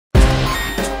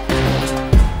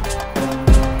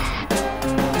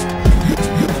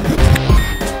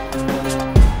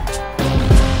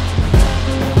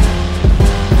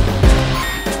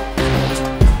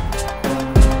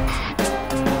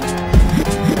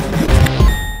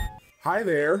Hi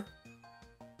there.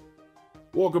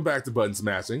 Welcome back to Button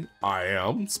Smashing. I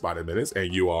am Spotted Minutes,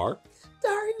 and you are?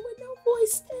 Daria with no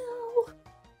voice still.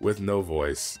 With no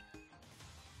voice.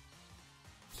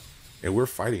 And we're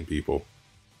fighting people.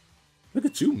 Look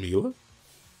at you, Mila.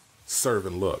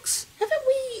 Serving looks. Haven't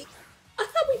we? I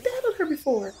thought we battled her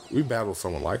before. We battled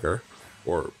someone like her.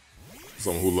 Or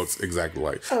someone who looks exactly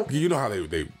like. Okay. You know how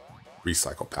they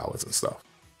recycle palettes and stuff.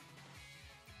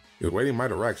 You're waiting my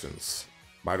directions.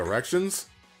 My directions?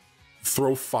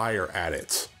 Throw fire at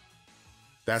it.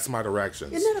 That's my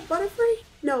directions. Isn't that a Butterfree?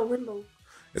 No, Rimbo.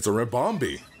 It's a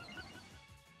Ribombee.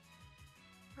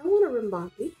 I want a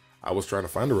Ribombee. I was trying to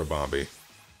find a Ribombee.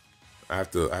 I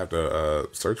have to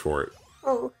search for it.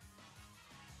 Oh.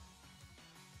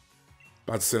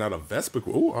 About to send out a Vespa.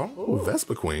 Ooh,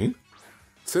 Vespa Queen.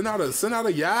 Send out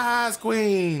a Yas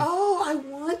Queen. Oh, I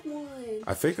want one.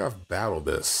 I think I've battled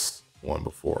this one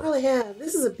before. I really have.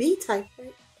 This is a B type,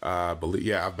 right? I believe,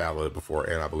 yeah, I've battled it before,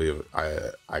 and I believe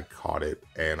I caught it,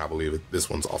 and I believe this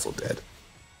one's also dead.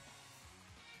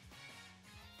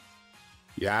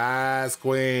 Yes,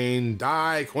 Queen,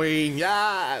 die, Queen,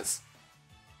 yes.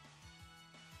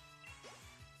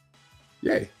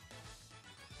 Yay.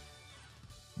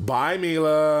 Bye,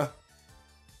 Mila.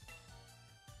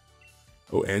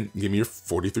 Oh, and give me your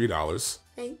 $43.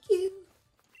 Thank you.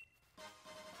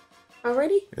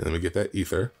 Already? And let me get that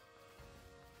ether.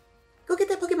 Go get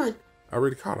that Pokemon. I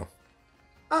already caught him.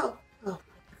 Oh. Oh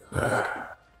my god.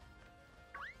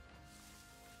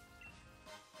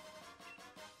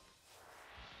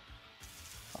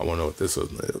 I want to know what this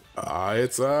is.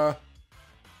 It's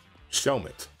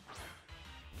Shelmet.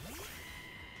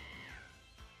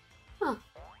 Huh.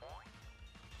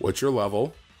 What's your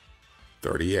level?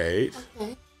 38.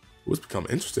 Okay. Who's become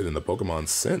interested in the Pokemon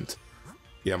scent?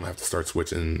 Yeah, I'm gonna have to start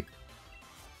switching.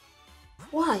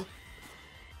 Why?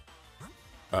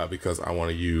 Because I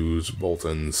want to use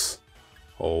Bolton's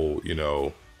whole,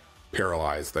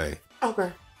 paralyzed thing.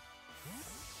 Okay.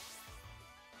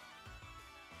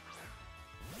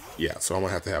 Yeah, so I'm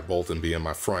gonna have to have Bolton be in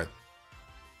my front.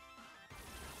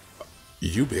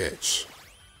 You bitch.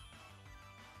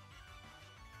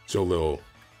 Your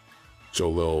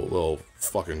little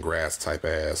fucking grass type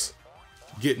ass.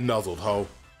 Get nuzzled, ho.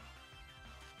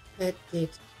 That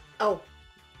gives. Oh,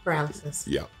 paralysis.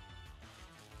 Yeah.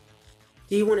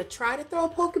 Do you want to try to throw a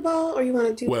Pokeball, or you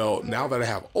want to do? Well, now that I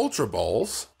have Ultra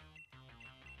Balls.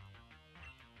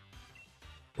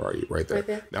 Where are you? Right there. Right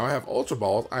there. Now I have Ultra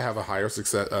Balls. I have a higher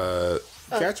success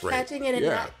catch rate. Catching it and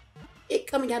not it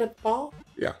coming out of the ball.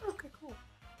 Yeah. Okay, cool.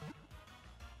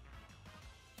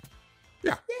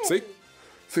 Yeah. Yay.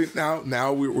 See,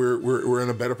 now we're in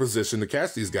a better position to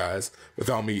catch these guys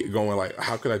without me going like,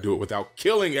 how could I do it without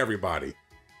killing everybody?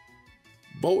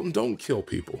 Bolton, don't kill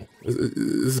people. This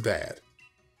is bad.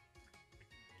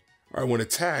 All right, when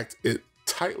attacked, it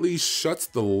tightly shuts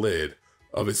the lid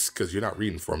of its, because you're not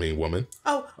reading for me, woman.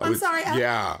 Oh, I'm sorry.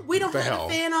 Yeah. We don't have hell? a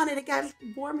fan on it. It got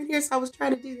warm in here, so I was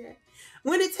trying to do that.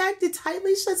 When attacked, it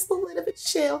tightly shuts the lid of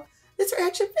its shell. This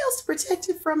reaction fails to protect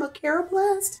it from a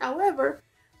Carablast. However,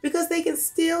 because they can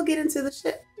still get into the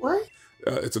shell. What?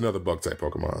 It's another bug type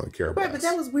Pokemon, Carablast. Right, but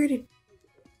that was worded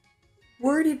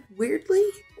weirdly.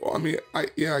 Well, I mean, I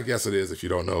guess it is if you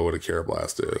don't know what a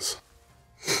Carablast is.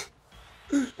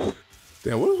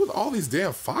 Damn, what is with all these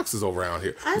damn foxes around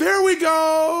here? There we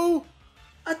go!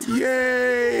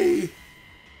 Yay!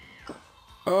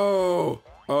 Oh,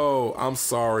 I'm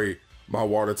sorry. My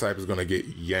water type is gonna get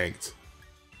yanked.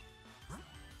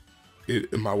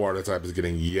 My water type is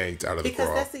getting yanked out of the Because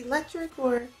crawl. that's electric,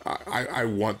 or? I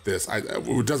want this.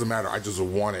 It doesn't matter. I just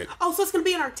want it. Oh, so it's gonna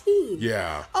be on our team.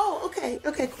 Yeah. Oh, okay,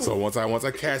 cool. So once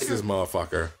I catch this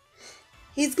motherfucker,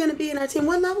 he's gonna be in our team.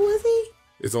 What level is he?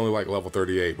 it's only like level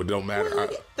 38, but it don't matter. Well,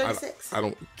 36. I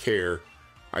don't care.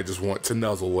 I just want to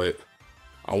nuzzle it.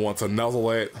 I want to nuzzle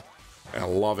it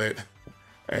and love it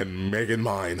and make it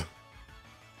mine.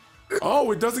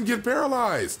 Oh, it doesn't get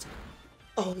paralyzed.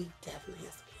 Oh, he definitely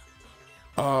has to be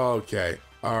on the team Okay.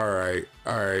 All right.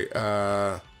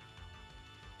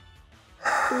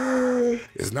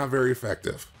 It's not very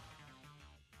effective.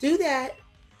 Do that,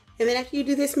 and then after you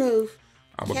do this move,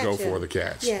 I'm gonna go for the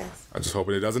catch. Yes. I'm just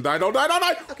hoping it doesn't die. Don't die. Don't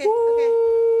die. Okay.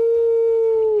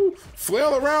 Woo!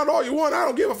 Flail around all you want. I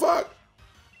don't give a fuck.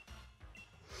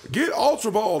 Get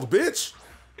Ultra Balled, bitch.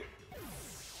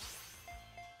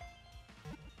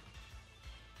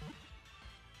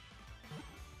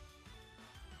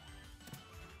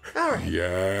 All right.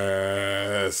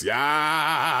 Yes.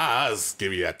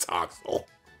 Give me that Toxel.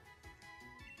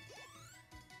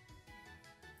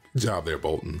 Good job there,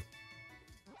 Bolton.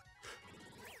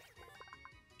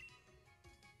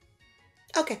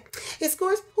 Okay. It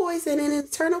scores poison in an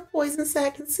internal poison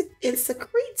sac and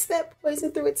secretes that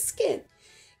poison through its skin.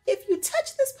 If you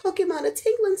touch this Pokemon, a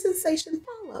tingling sensation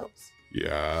follows.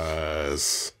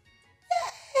 Yes.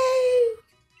 Yay!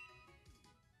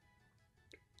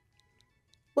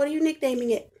 What are you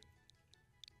nicknaming it?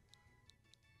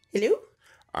 Hello?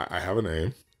 I have a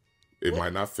name. It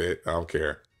might not fit. I don't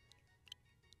care.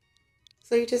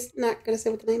 So you're just not going to say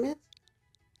what the name is?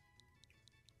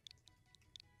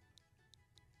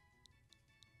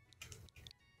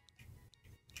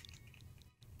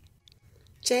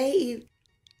 J-E...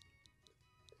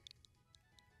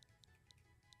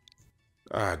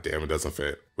 Ah, damn, it doesn't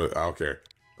fit. But I don't care.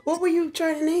 What were you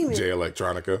trying to name it? J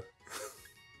Electronica.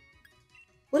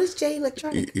 What is J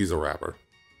Electronic? He's a rapper.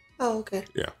 Oh, okay.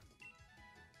 Yeah.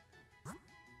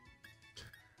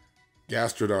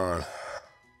 Gastrodon.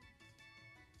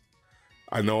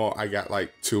 I know I got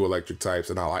like 2 electric types,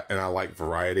 and I like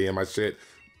variety in my shit,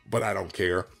 but I don't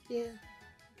care. Yeah.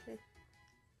 Okay.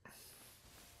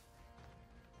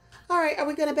 All right. Are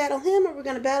we gonna battle him, or we're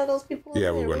gonna battle those people? Yeah,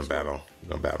 over we're there? gonna battle. We're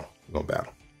gonna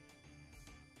battle.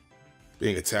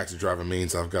 Being a taxi driver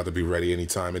means I've got to be ready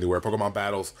anytime, anywhere. Pokemon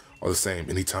battles are the same.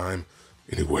 Anytime,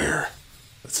 anywhere.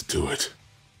 Let's do it.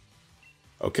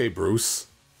 Okay, Bruce.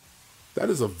 That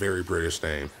is a very British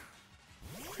name.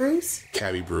 Bruce?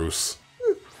 Cabby Bruce.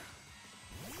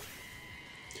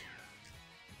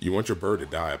 You want your bird to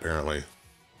die, apparently.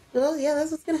 Well, yeah,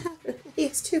 that's what's gonna happen. He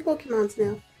has 2 Pokemons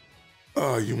now.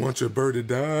 Oh, you want your bird to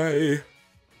die?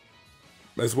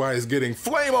 That's why it's getting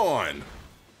Flame On!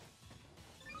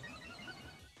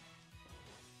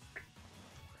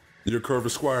 Your Curved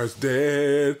Squire's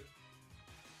dead.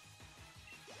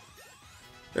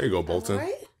 There you go, Bolton. All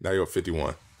right. Now you're at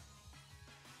 51.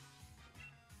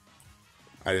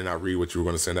 I did not read what you were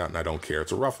going to send out, and I don't care.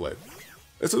 It's a Rufflet.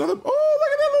 It's another... Oh,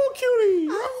 look at that little cutie!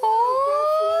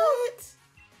 Oh,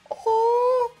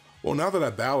 oh. Well, now that I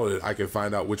battled it, I can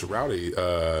find out which route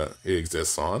it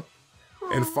exists on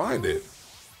and find it.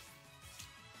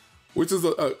 Which is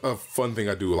a fun thing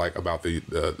I do like about the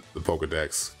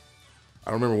Pokedex. I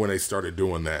don't remember when they started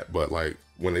doing that, but like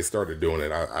when they started doing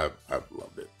it, I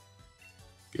loved it.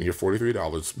 Give me your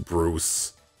 $43,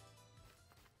 Bruce.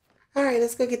 All right,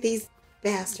 let's go get these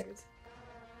bastards.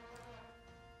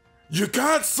 You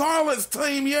can't silence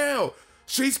Team Yell.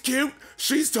 She's cute.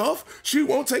 She's tough. She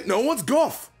won't take no one's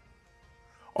guff.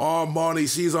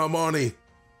 Armani, she's Armani.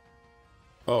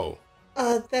 Oh.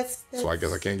 That's... So I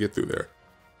guess I can't get through there.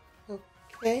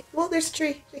 Okay. Well, there's a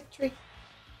tree. Shake the tree.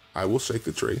 I will shake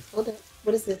the tree. Hold up.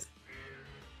 What is this?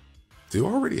 Do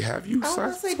I already have you? I was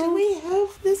gonna say, do we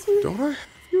have this one? Don't I have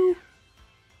you?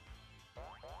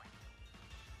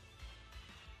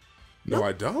 No, Nope.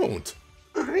 I don't.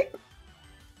 All right.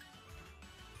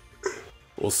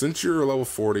 Well, since you're level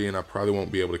 40 and I probably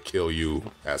won't be able to kill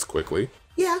you as quickly.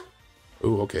 Yeah.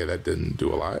 Ooh, okay, that didn't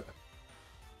do a lot.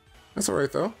 That's all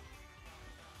right, though.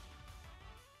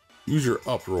 Use your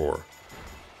Uproar.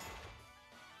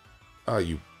 Oh,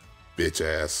 you bitch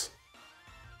ass.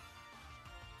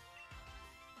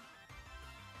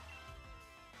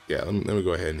 Yeah, let me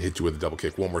go ahead and hit you with a double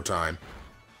kick one more time.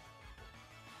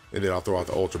 And then I'll throw out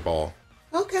the Ultra Ball.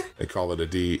 Okay. And call it a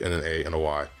D and an A and a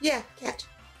Y. Yeah, catch.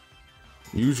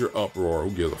 Use your Uproar.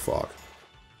 Who gives a fuck?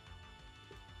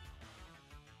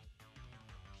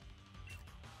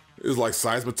 It's like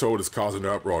Seismitoad is causing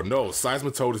the uproar. No,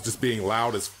 Seismitoad is just being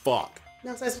loud as fuck.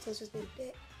 No, Seismitoad's just being a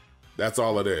dick. That's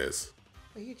all it is.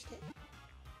 A huge dick.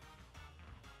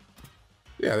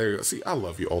 Yeah, there you go. See, I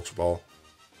love you, Ultra Ball.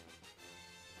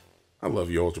 I love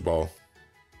you, Ultra Ball.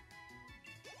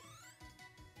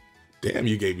 Damn,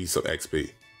 you gave me some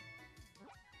XP.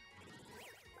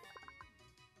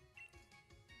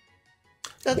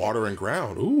 Okay. Water and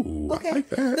ground. Ooh, Okay. I like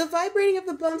that. The vibrating of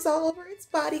the bumps all over its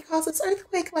body causes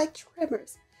earthquake-like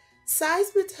tremors.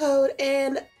 Seismitoad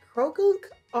and Krogunk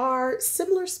are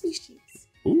similar species.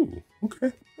 Ooh,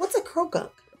 okay. What's a Krogunk?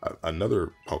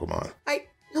 Another Pokemon.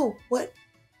 No, what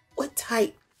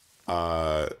type?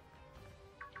 No,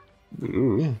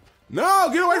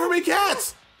 get away from me,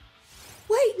 cats!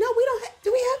 Wait, no, we don't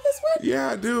do we have this one? Yeah,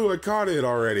 I do. I caught it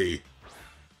already.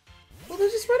 Well, then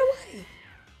just run away.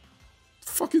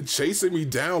 Fucking chasing me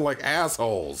down like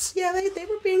assholes. Yeah, they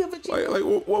were being a Vegeta. Like,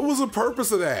 what was the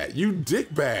purpose of that? You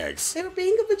dick bags. They were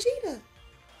being a Vegeta.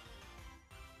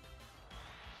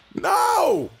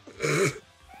 No!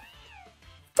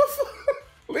 The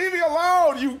leave me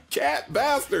alone, you cat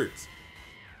bastards.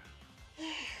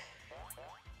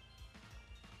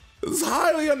 This is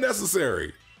highly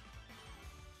unnecessary.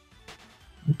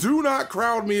 Do not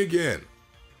crowd me again.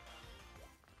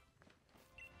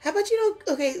 How about you don't?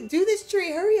 Okay, do this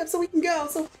tree. Hurry up so we can go.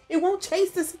 So it won't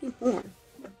chase us anymore.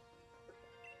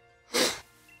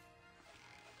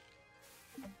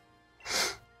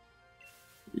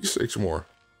 You 6 more.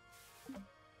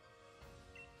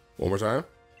 One more time.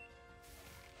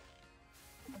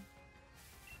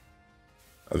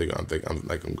 I think I'm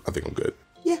good.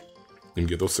 Yeah. You can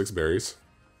get those 6 berries.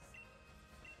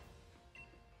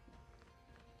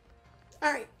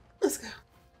 All right, let's go.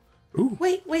 Ooh.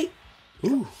 Wait.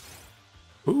 Ooh.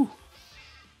 Ooh.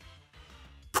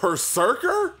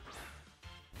 Berserker?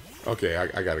 Okay,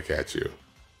 I gotta catch you.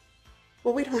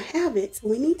 Well, we don't have it, so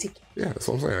we need to get it. Yeah, that's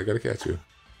what I'm saying. I gotta catch you.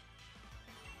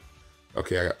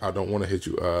 Okay, I don't want to hit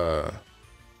you.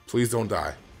 Please don't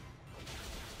die.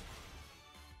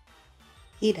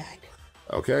 He died.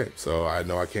 Okay, so I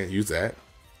know I can't use that.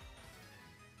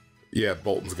 Yeah,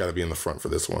 Bolton's got to be in the front for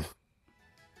this one.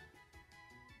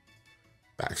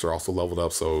 Backs are also leveled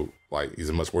up, so like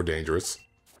he's much more dangerous.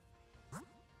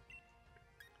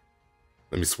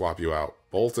 Let me swap you out.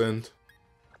 Bolton.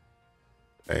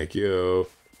 Thank you.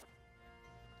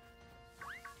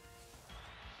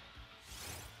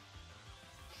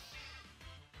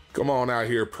 Come on out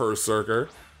here, Berserker.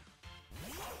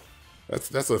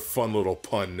 That's a fun little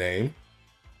pun name.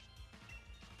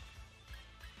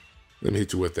 Let me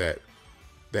hit you with that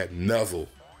nuzzle.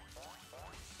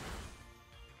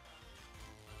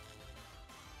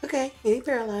 Okay, he ain't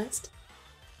paralyzed.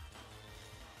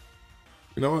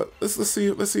 You know what? Let's see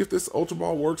if this Ultra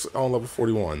Ball works on level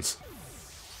 41s.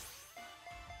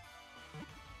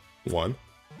 1,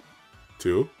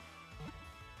 2,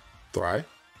 3.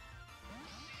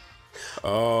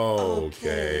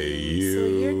 Okay, you. So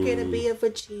you're gonna be a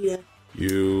Vegeta.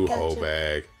 You Gotcha. hoe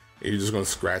bag. Are you just gonna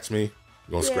scratch me? You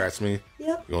gonna scratch me?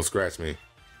 Yep. You gonna scratch me?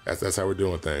 That's how we're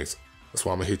doing things. That's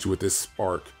why I'm gonna hit you with this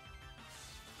spark.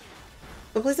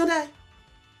 But please don't die.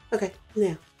 Okay,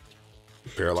 now.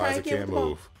 Paralyzer can't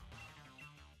move.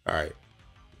 All right.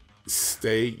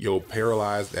 Stay your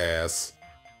paralyzed ass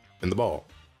in the ball.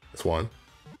 That's 1.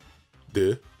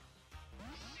 Duh.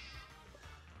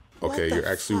 Okay, you're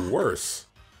actually worse.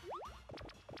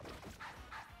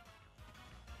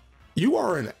 You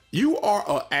are an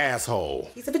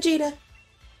asshole. He's a Vegeta. All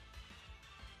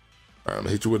right, I'm gonna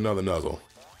hit you with another nuzzle.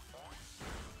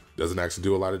 Doesn't actually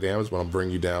do a lot of damage, but I'm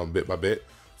bringing you down bit by bit.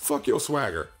 Fuck your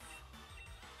swagger.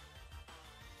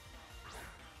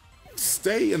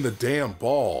 Stay in the damn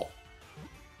ball.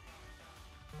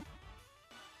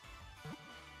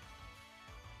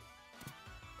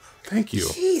 Thank you.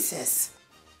 Jesus.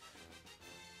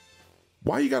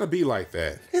 Why you gotta be like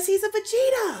that? Because he's a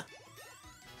Vegeta.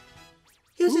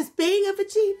 He was just being a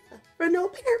Vegeta for no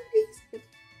apparent reason.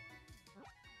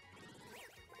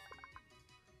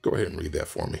 Go ahead and read that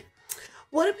for me.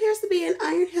 What appears to be an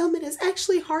iron helmet is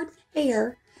actually hardened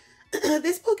hair.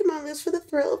 This Pokemon lives for the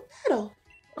thrill of battle.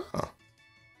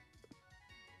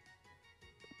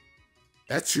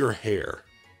 That's your hair.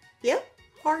 Yep,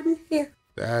 hardened hair.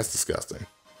 That's disgusting.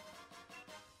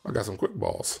 I got some quick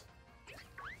balls.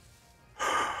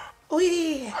 Oh,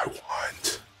 yeah. I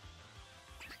want.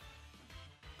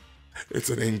 It's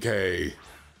an NK.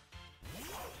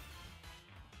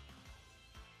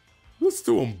 Let's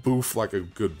do him boof like a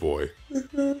good boy.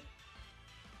 Mm-hmm.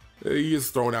 He gets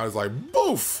thrown out. He's like,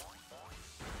 boof!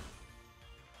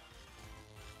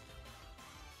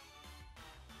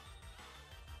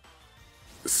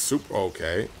 Super,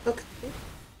 okay. Okay.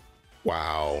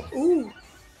 Wow. Ooh.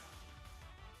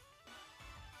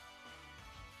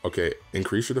 Okay,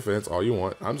 increase your defense all you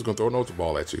want. I'm just gonna throw an Ultra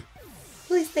Ball at you.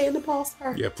 Please stay in the ball,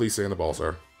 sir. Yeah, please stay in the ball,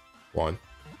 sir. 1,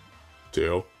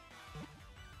 2,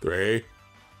 3.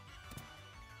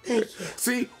 Thank you.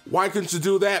 See, why couldn't you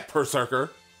do that, Berserker?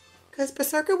 Because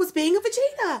Berserker was being a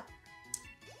Vegeta.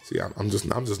 See, I'm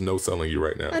just no selling you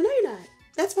right now. I know you're not.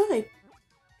 That's fine.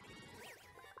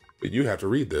 But you have to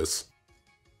read this.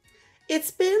 It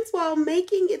spins while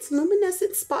making its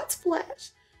luminescent spots flash.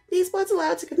 These spots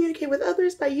allow it to communicate with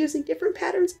others by using different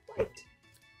patterns of light.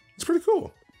 It's pretty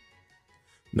cool.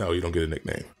 No, you don't get a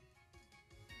nickname.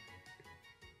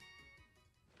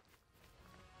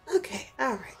 Okay,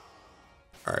 all right.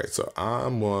 All right, so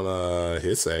I'm gonna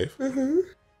hit save. Mm-hmm.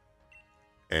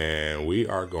 And we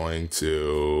are going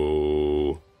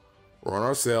to run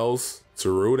ourselves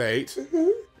to Route 8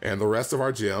 and the rest of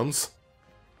our gyms.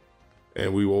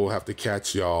 And we will have to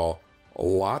catch y'all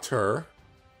Later,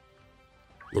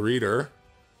 Reader,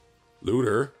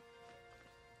 Looter,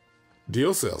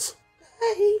 Deal Sales.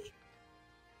 Bye.